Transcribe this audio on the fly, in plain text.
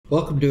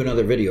Welcome to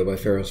another video by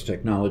Pharos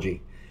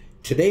Technology.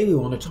 Today we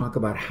want to talk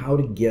about how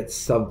to get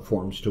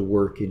subforms to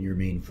work in your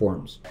main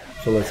forms.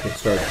 So let's get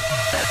started.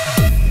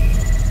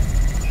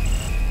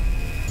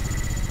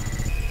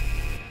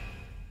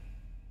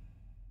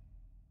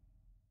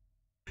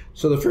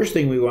 So the first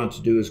thing we want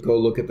to do is go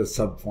look at the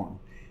subform,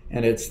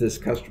 and it's this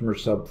customer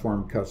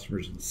subform,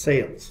 customers and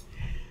sales.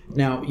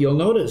 Now you'll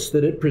notice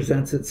that it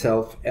presents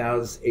itself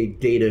as a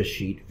data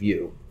sheet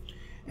view.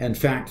 In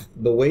fact,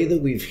 the way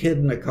that we've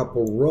hidden a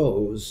couple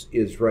rows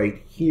is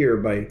right here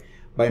by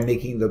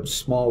making them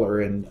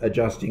smaller and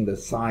adjusting the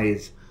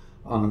size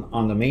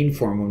on the main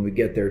form when we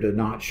get there to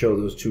not show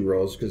those two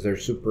rows because they're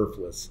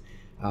superfluous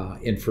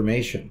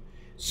information.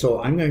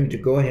 So I'm going to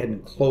go ahead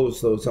and close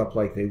those up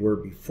like they were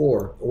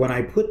before. When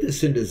I put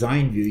this in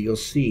design view, you'll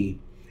see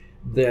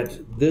that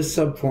this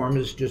subform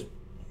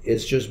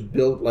is just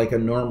built like a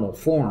normal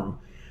form.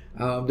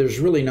 There's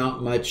really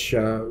not much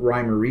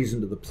rhyme or reason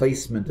to the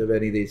placement of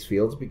any of these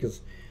fields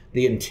because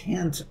the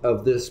intent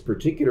of this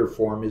particular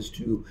form is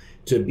to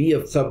be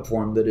a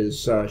subform that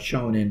is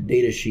shown in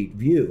datasheet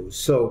view.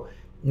 So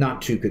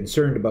not too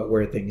concerned about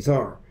where things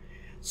are.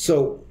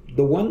 So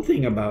the one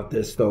thing about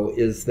this though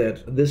is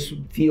that this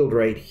field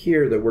right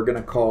here that we're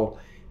going to call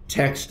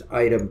text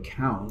item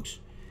count,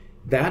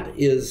 that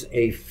is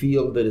a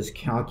field that is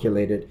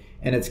calculated,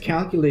 and it's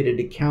calculated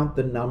to count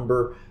the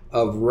number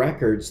of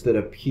records that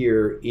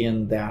appear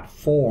in that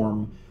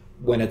form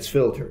when it's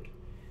filtered.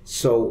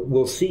 So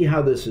we'll see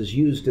how this is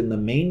used in the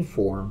main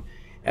form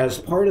as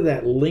part of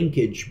that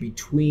linkage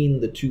between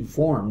the two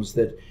forms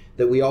that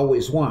we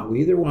always want.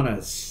 We either want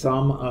to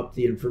sum up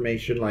the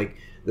information, like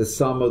the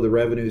sum of the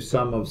revenue,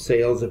 sum of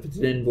sales. If it's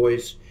an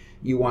invoice,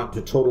 you want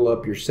to total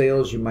up your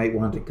sales. You might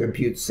want to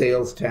compute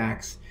sales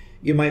tax.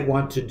 You might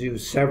want to do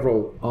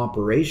several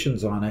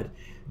operations on it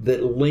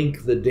that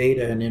link the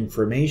data and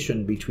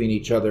information between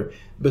each other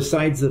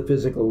besides the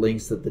physical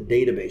links that the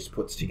database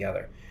puts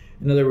together.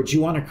 In other words,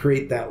 you want to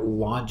create that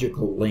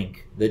logical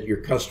link that your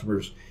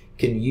customers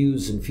can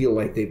use and feel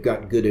like they've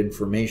got good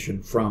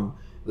information from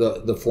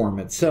the form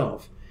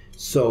itself.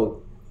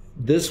 So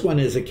this one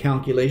is a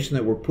calculation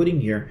that we're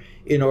putting here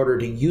in order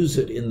to use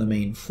it in the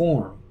main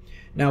form.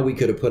 Now we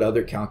could have put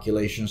other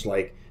calculations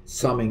like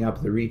summing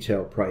up the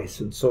retail price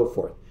and so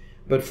forth.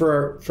 But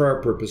for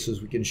our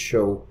purposes, we can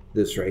show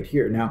this right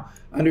here. Now,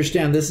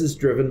 understand this is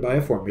driven by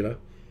a formula.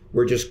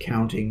 We're just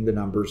counting the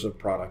numbers of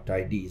product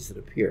IDs that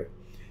appear.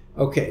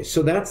 Okay,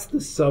 so that's the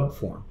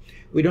subform.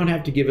 We don't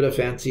have to give it a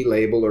fancy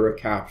label or a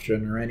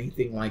caption or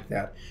anything like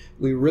that.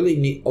 We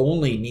really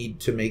only need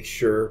to make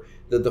sure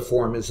that the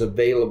form is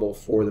available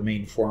for the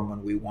main form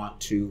when we want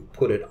to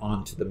put it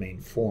onto the main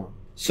form.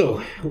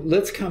 So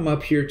let's come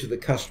up here to the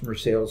customer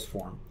sales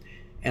form.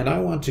 And I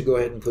want to go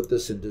ahead and put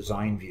this in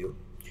design view.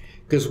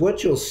 Because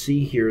what you'll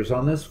see here is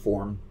on this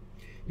form,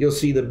 you'll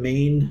see the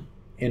main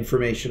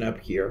information up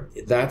here.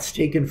 That's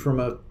taken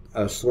from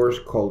a source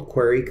called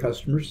query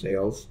customer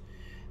sales.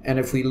 And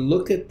if we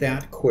look at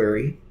that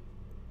query,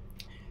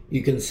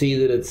 you can see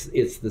that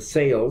it's the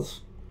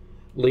sales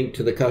linked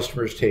to the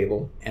customers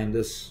table and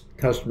this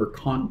customer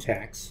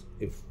contacts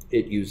if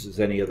it uses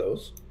any of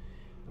those.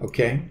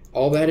 Okay,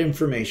 all that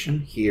information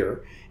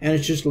here, and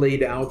it's just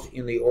laid out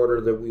in the order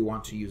that we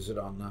want to use it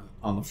on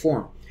the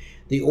form.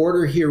 The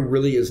order here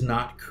really is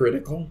not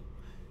critical.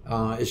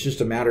 It's just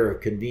a matter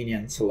of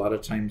convenience. A lot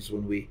of times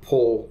when we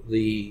pull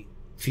the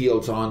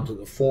fields onto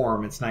the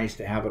form, it's nice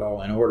to have it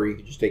all in order. You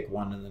can just take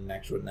one and the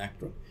next one,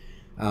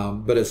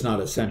 but it's not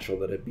essential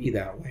that it be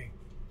that way.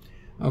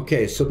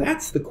 Okay, so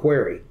that's the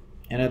query.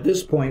 And at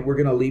this point, we're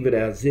going to leave it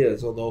as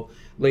is, although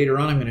later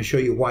on I'm going to show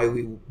you why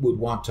we would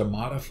want to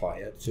modify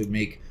it to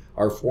make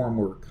our form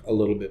work a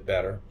little bit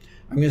better.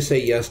 I'm going to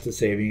say yes to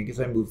saving it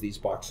because I move these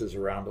boxes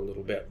around a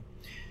little bit.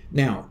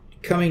 Now,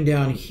 coming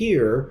down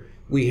here,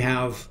 we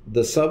have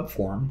the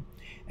subform.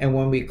 And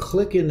when we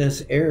click in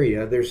this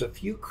area, there's a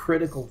few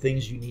critical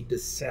things you need to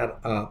set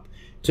up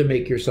to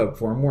make your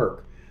subform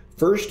work.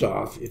 First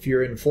off, if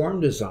you're in form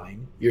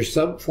design, your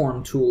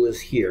subform tool is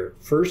here.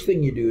 First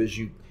thing you do is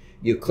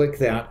you click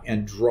that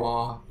and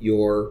draw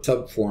your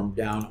subform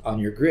down on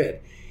your grid.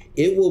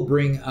 It will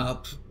bring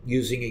up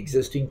using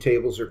existing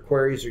tables or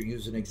queries or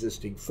use an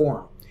existing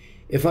form.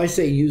 If I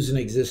say use an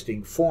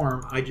existing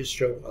form, I just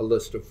show a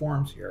list of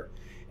forms here.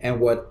 And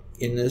what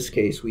in this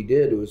case we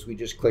did was we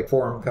just click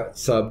form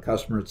sub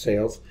customer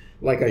sales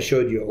like I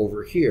showed you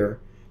over here.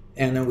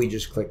 And then we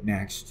just click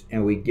next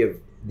and we give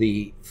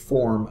the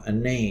form a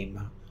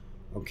name,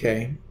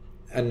 okay?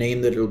 A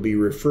name that it'll be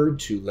referred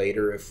to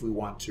later if we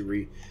want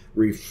to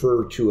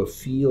refer to a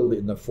field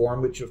in the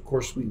form, which of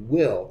course we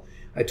will.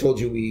 I told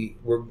you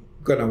we're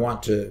going to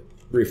want to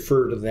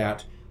refer to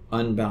that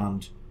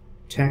unbound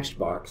text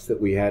box that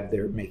we had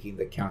there making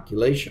the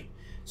calculation.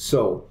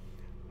 So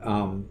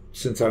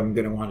since I'm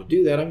going to want to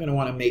do that, I'm going to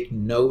want to make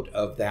note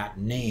of that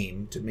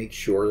name to make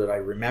sure that I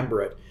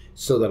remember it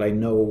so that I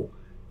know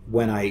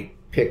when I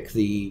pick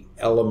the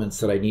elements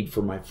that I need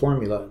for my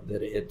formula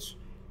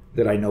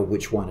that I know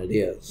which one it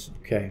is.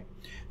 Okay,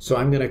 so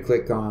I'm going to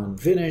click on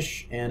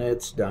finish and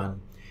it's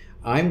done.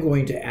 I'm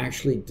going to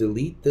actually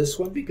delete this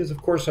one because,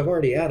 of course, I've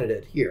already added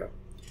it here.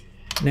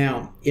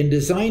 Now, in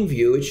design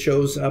view, it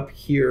shows up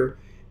here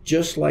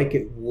just like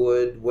it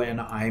would when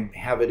I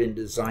have it in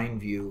design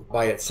view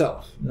by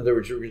itself. In other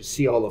words, you're going to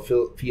see all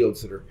the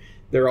fields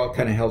they're all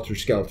kind of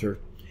helter-skelter,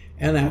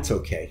 and that's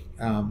okay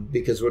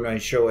because when I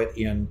show it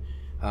in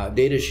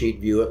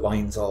datasheet view, it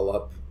lines all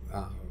up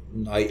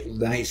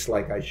nice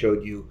like I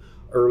showed you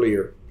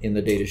earlier in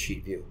the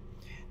datasheet view.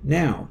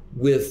 Now,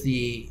 with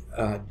the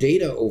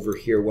data over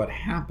here, what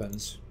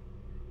happens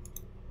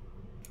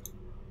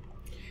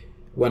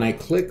when I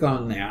click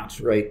on that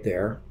right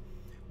there,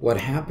 what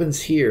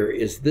happens here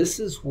is this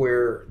is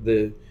where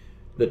the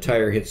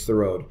tire hits the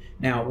road.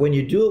 Now, when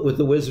you do it with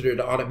the wizard, it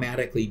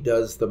automatically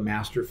does the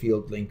master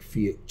field link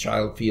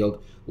child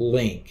field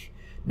link.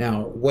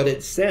 Now, what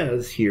it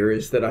says here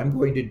is that I'm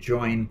going to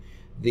join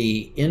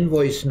the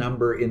invoice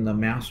number in the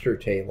master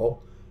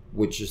table,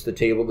 which is the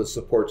table that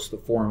supports the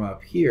form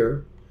up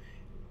here,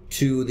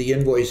 to the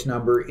invoice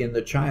number in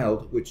the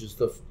child, which is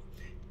the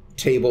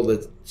table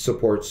that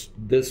supports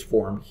this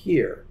form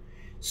here.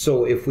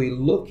 So if we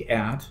look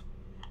at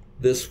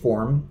this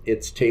form,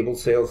 it's table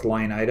sales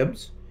line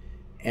items.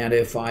 And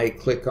if I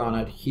click on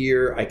it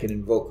here, I can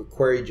invoke a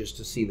query just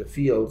to see the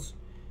fields.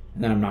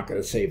 And then I'm not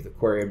going to save the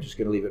query. I'm just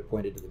going to leave it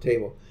pointed to the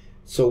table.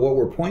 So what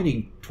we're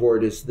pointing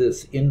toward is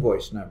this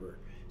invoice number.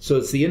 So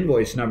it's the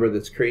invoice number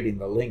that's creating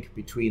the link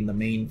between the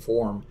main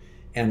form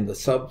and the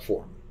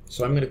subform.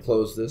 So I'm going to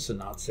close this and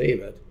not save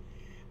it.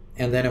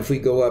 And then if we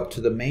go up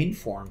to the main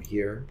form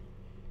here,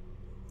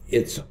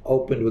 it's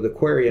opened with a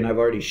query, and I've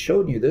already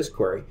shown you this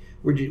query.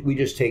 We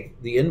just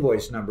take the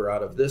invoice number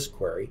out of this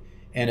query,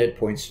 and it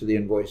points to the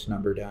invoice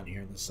number down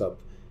here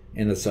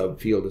in the sub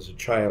field as a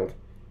child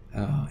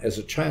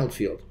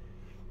field.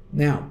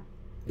 Now,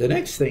 the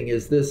next thing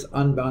is this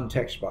unbound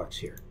text box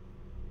here.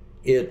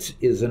 It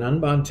is an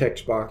unbound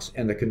text box,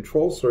 and the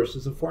control source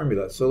is a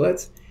formula. So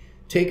let's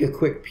take a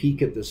quick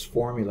peek at this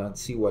formula and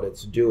see what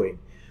it's doing.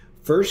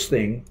 First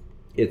thing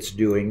it's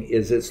doing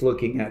is it's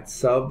looking at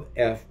sub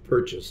F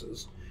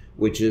purchases,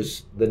 which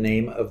is the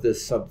name of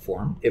this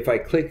subform. If I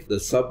click the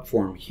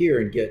subform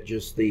here and get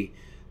just the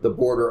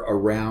border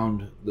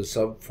around the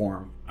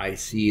subform, I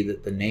see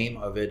that the name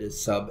of it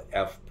is sub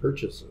F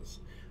purchases.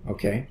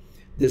 Okay,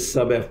 this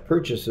sub F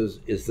purchases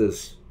is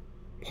this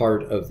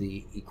part of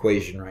the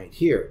equation right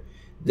here.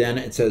 Then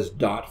it says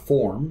dot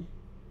form,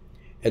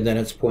 and then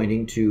it's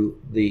pointing to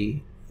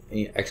the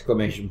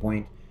exclamation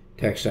point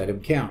text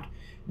item count.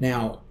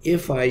 Now,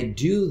 if I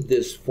do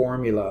this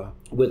formula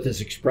with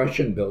this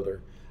expression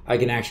builder, I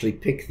can actually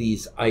pick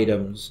these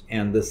items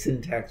and the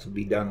syntax will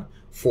be done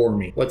for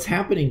me. What's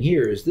happening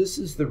here is this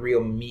is the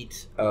real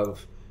meat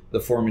of the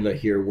formula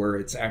here, where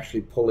it's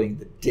actually pulling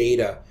the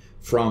data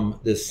from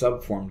this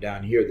subform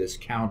down here, this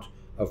count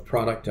of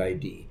product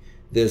ID.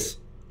 This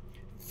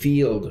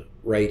field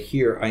right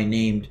here I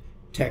named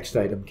text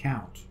item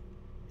count.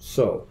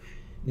 So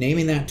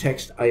naming that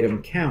text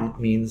item count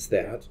means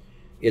that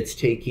it's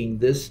taking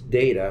this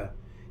data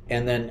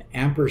and then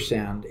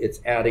ampersand, it's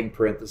adding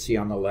parenthesis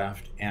on the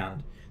left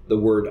and the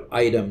word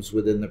items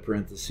within the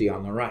parenthesis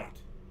on the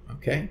right.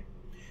 Okay,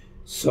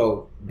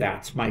 so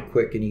that's my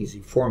quick and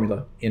easy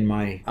formula in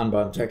my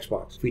unbound text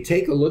box. If we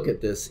take a look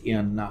at this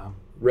in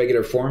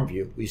regular form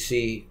view, we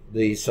see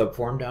the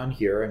subform down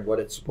here, and what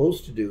it's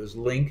supposed to do is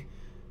link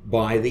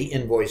by the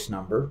invoice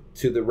number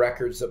to the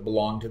records that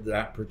belong to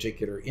that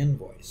particular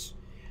invoice.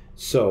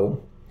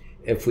 So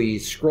if we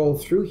scroll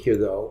through here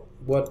though,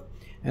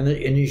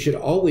 and you should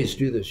always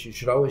do this, you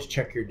should always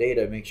check your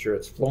data, make sure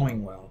it's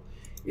flowing well.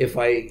 If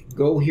I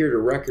go here to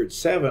record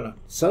 7,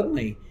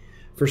 suddenly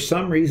for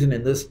some reason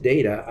in this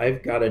data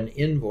I've got an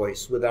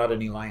invoice without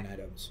any line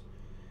items.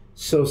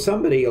 So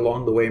somebody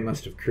along the way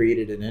must have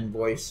created an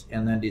invoice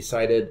and then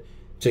decided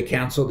to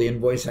cancel the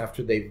invoice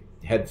after they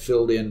had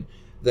filled in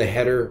the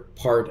header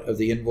part of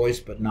the invoice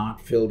but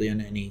not filled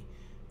in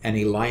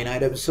any line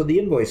items. So the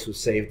invoice was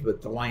saved,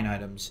 but the line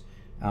items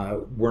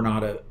were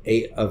not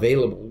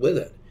available with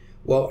it.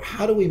 Well,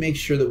 how do we make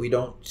sure that we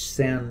don't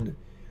send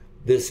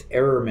this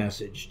error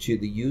message to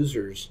the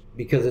users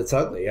because it's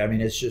ugly? I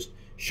mean, it just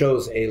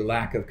shows a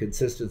lack of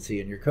consistency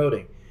in your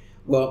coding.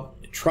 Well,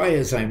 try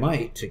as I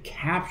might to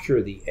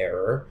capture the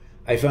error,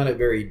 I found it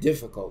very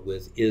difficult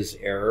with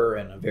isError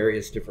and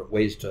various different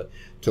ways to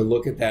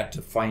look at that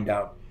to find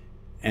out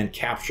and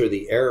capture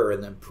the error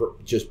and then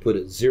just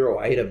put 0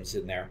 items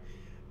in there.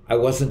 I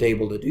wasn't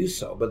able to do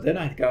so. But then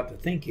I got to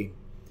thinking,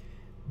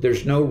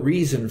 there's no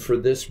reason for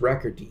this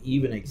record to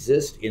even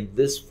exist in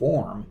this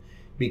form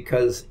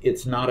because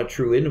it's not a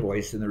true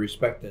invoice in the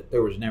respect that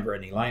there was never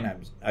any line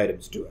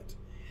items to it.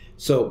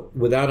 So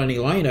without any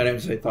line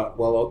items, I thought,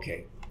 well,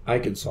 okay, I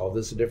can solve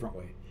this a different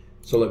way.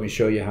 So let me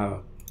show you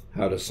how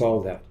to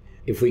solve that.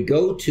 If we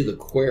go to the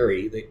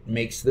query that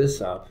makes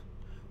this up,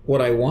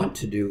 what I want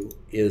to do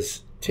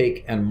is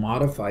take and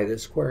modify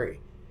this query.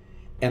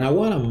 And I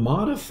want to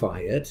modify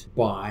it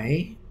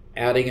by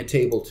adding a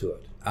table to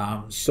it.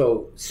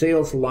 So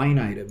sales line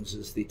items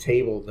is the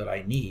table that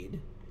I need.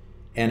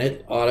 and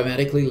it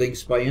automatically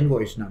links by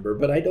invoice number,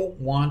 but I don't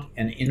want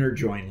an inner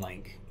join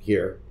link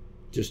here,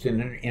 just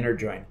an inner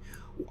join.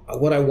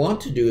 What I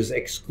want to do is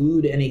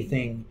exclude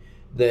anything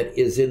that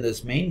is in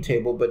this main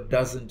table but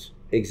doesn't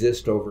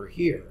exist over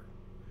here.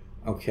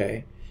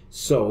 Okay,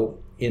 so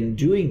in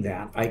doing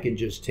that, I can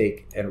just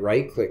take and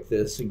right click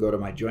this and go to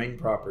my join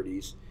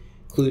properties,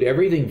 include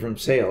everything from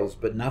sales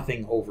but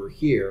nothing over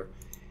here.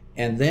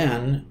 And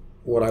then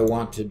what I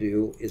want to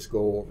do is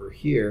go over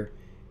here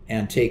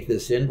and take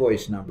this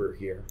invoice number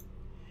here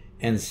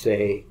and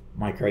say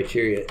my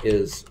criteria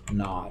is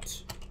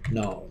not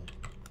null.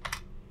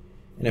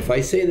 And if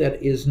I say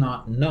that is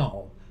not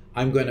null,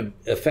 I'm going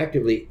to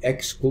effectively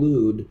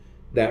exclude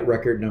that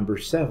record number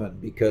 7,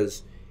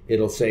 because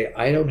it'll say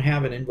I don't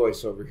have an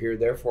invoice over here,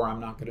 therefore I'm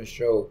not going to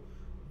show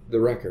the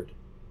record.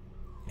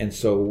 And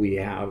so we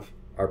have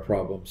our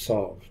problem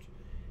solved.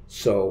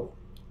 So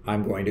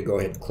I'm going to go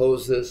ahead and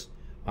close this.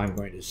 I'm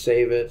going to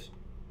save it.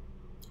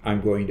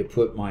 I'm going to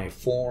put my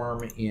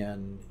form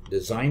in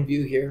design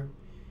view here,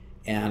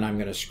 and I'm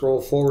going to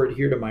scroll forward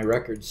here to my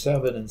record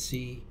 7 and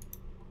see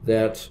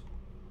that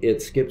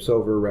it skips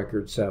over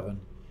record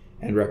 7,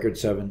 and record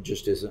 7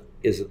 just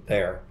isn't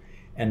there.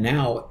 And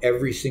now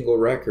every single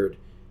record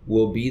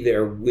will be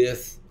there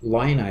with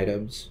line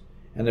items,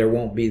 and there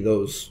won't be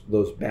those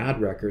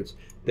bad records.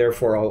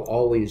 Therefore, I'll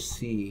always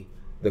see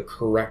the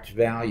correct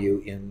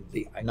value in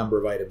the number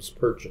of items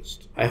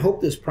purchased. I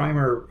hope this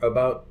primer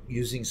about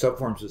using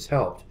subforms has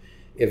helped.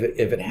 If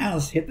it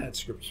has, hit that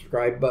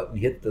subscribe button,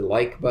 hit the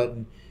like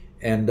button,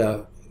 and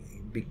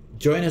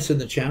join us in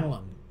the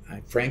channel.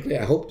 And frankly,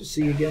 I hope to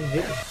see you again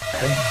later.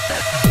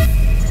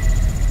 Thanks.